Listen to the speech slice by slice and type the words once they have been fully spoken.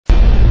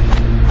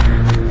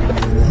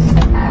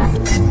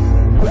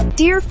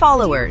Dear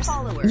followers,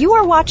 you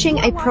are watching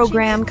a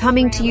program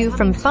coming to you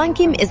from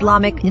Fankim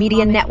Islamic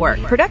Media Network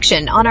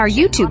production on our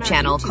YouTube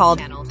channel called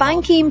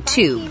Fankim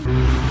Tube.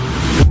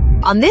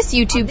 On this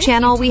YouTube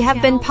channel, we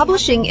have been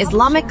publishing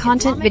Islamic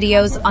content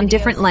videos on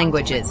different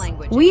languages.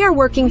 We are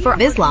working for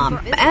Islam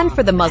and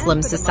for the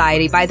Muslim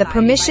society by the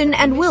permission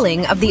and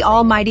willing of the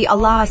Almighty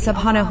Allah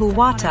subhanahu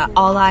wa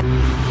ta'ala.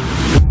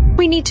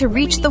 We need to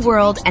reach the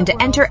world and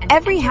to enter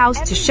every house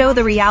to show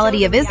the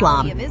reality of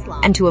Islam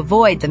and to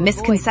avoid the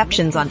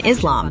misconceptions on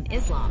Islam.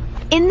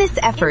 In this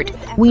effort,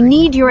 we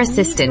need your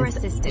assistance.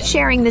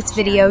 Sharing this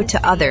video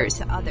to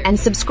others and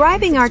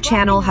subscribing our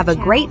channel have a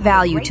great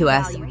value to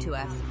us.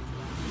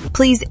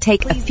 Please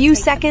take a few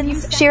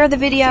seconds, share the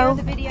video.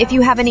 If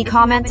you have any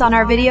comments on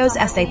our videos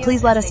essay,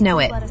 please let us know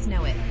it.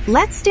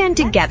 Let's stand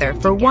together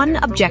for one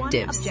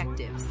objective.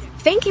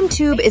 Fankim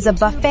Tube is a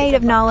buffet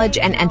of knowledge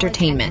and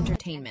entertainment.